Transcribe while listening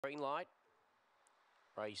Green light.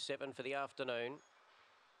 Race 7 for the afternoon.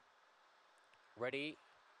 Ready.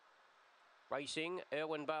 Racing,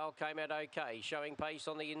 Irwin Bale came out okay. Showing pace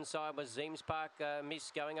on the inside was Zeems Park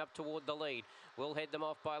Miss going up toward the lead. We'll head them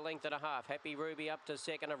off by a length and a half. Happy Ruby up to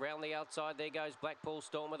second. Around the outside there goes Blackpool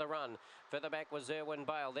Storm with a run. Further back was Irwin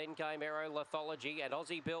Bale. Then came Aero Lithology and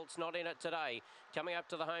Aussie Built's not in it today. Coming up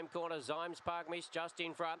to the home corner, Zeems Park Miss just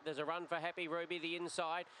in front. There's a run for Happy Ruby the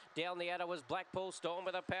inside. Down the outer was Blackpool Storm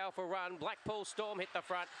with a powerful run. Blackpool Storm hit the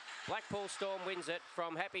front. Blackpool Storm wins it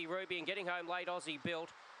from Happy Ruby and getting home late Aussie Built.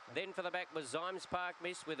 Then for the back was Zeems Park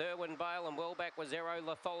Miss with Irwin Bale, and well back was Aero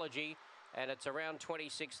Lithology, and it's around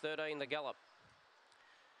 26.13 the gallop.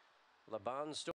 Le Barn Storm.